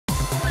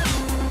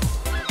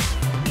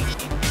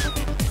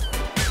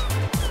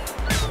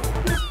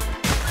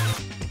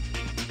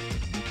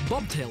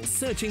Bobtail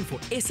searching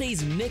for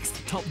SA's next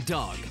top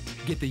dog.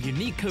 Get the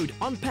unique code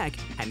on pack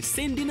and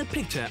send in a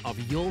picture of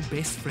your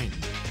best friend.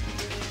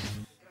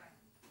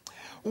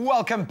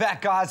 Welcome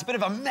back, guys. A bit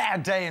of a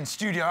mad day in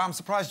studio. I'm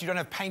surprised you don't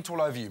have paint all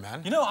over you,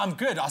 man. You know, I'm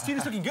good. Our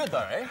studio's looking good,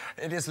 though, eh?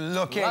 It is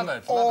looking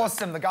Love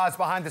awesome. it. The guys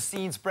behind the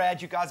scenes,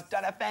 Brad, you guys have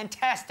done a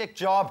fantastic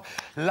job.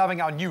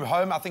 Loving our new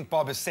home. I think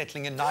Bob is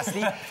settling in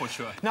nicely. For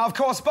sure. Now, of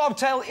course,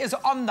 Bobtail is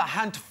on the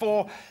hunt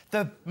for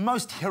the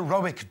most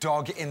heroic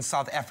dog in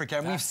South Africa.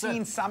 And we've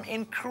seen some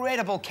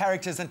incredible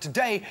characters. And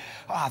today,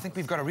 I think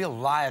we've got a real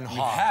lion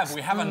heart.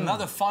 We have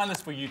another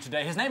finalist for you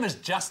today. His name is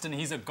Justin.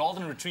 He's a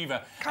golden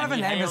retriever. Kind of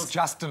a name is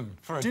Justin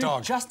for a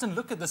dog. Justin,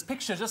 look at this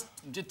picture.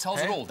 It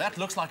tells it all. That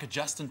looks like a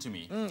Justin to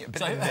me. A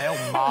bit of a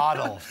male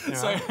model. You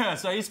know?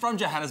 So he's from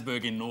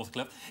Johannesburg in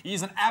Northcliffe.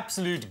 He's an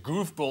absolute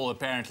goofball,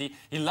 apparently.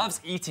 He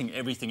loves eating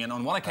everything, and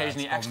on one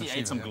occasion he actually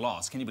ate some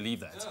glass. Can you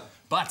believe that? Yeah.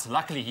 But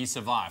luckily he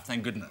survived,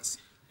 thank goodness.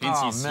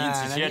 Hence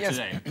he's here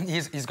today.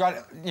 He's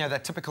got, you know,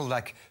 that typical,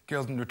 like,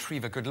 golden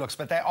retriever good looks,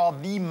 but they are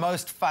the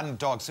most fun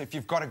dogs. So if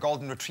you've got a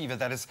golden retriever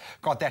that has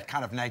got that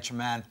kind of nature,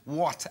 man,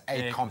 what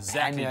a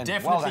companion.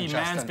 Definitely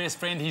man's best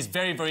friend. He's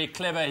very, very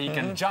clever. He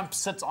can jump,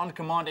 sit on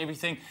command,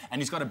 everything. And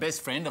he's got a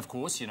best friend, of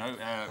course, you know,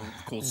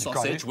 called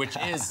Sausage, which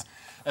is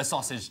a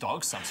sausage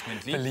dog,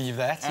 subsequently. Believe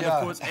that, and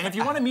of course, and if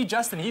you want to meet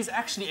Justin, he's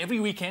actually,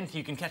 every weekend,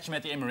 you can catch him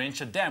at the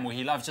Emmarentia Dam, where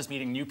he loves just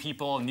meeting new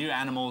people, new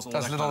animals, all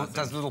that kind of thing.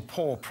 Does little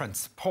paw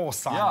prints, paw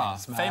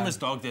signings, yeah, man. Famous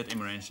dog there at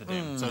Emmarentia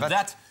Dam. So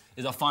that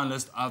is our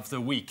finalist of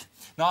the week.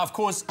 Now, of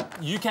course,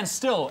 you can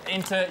still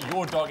enter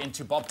your dog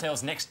into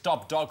Bobtail's next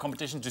top dog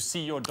competition to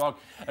see your dog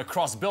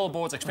across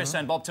billboards, Expresso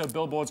and Bobtail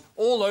billboards,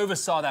 all over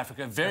South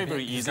Africa. Very,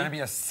 very easy. He's going to be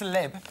a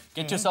celeb.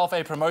 Get yourself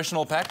a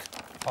promotional pack.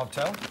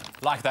 Bobtail.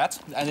 Like that.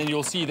 And then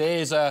you'll see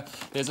there's a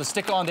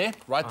sticker on there,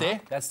 right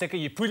there. That sticker,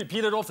 you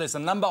peel it off, there's a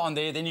number on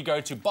there. Then you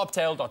go to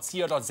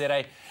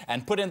bobtail.co.za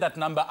and put in that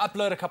number,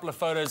 upload a couple of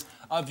photos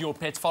of your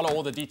pets, follow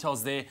all the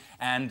details there,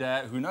 and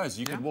who knows,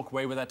 you could walk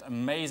away with that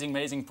amazing,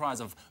 amazing prize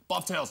of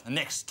Bobtail's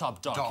next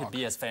top dog. Could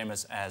be as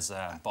famous as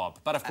Bob.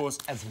 But of course...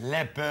 As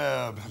Le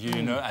Burb.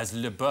 You know, as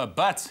Le Burb.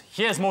 But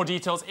here's more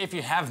details if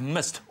you have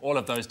missed all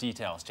of those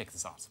details. Check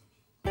this out.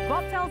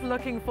 Bobtail's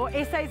looking for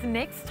SA's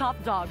next top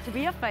dog to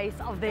be a face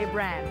of their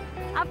brand.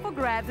 Up for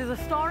grabs is a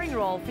starring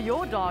role for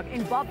your dog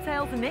in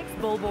Bobtail's next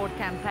billboard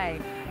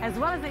campaign, as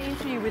well as an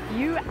interview with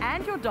you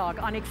and your dog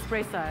on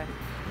Expresso,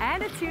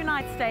 and a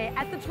 2-night stay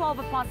at the 12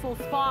 Apostles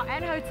Spa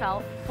and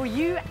Hotel for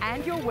you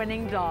and your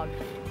winning dog.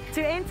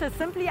 To enter,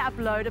 simply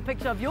upload a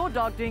picture of your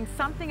dog doing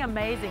something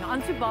amazing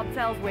onto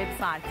Bobtail's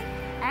website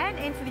and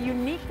enter the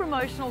unique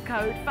promotional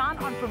code found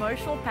on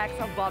promotional packs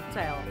of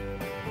Bobtail.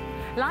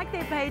 Like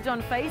their page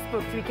on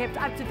Facebook to be kept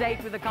up to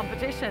date with the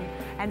competition,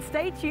 and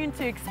stay tuned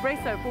to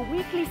Expresso for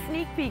weekly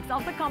sneak peeks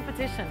of the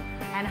competition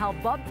and help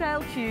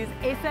Bobtail choose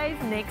SA's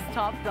next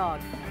top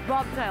dog.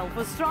 Bobtail,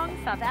 for strong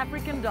South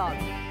African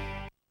dogs.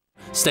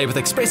 Stay with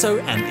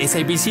Expresso and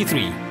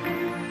SABC3.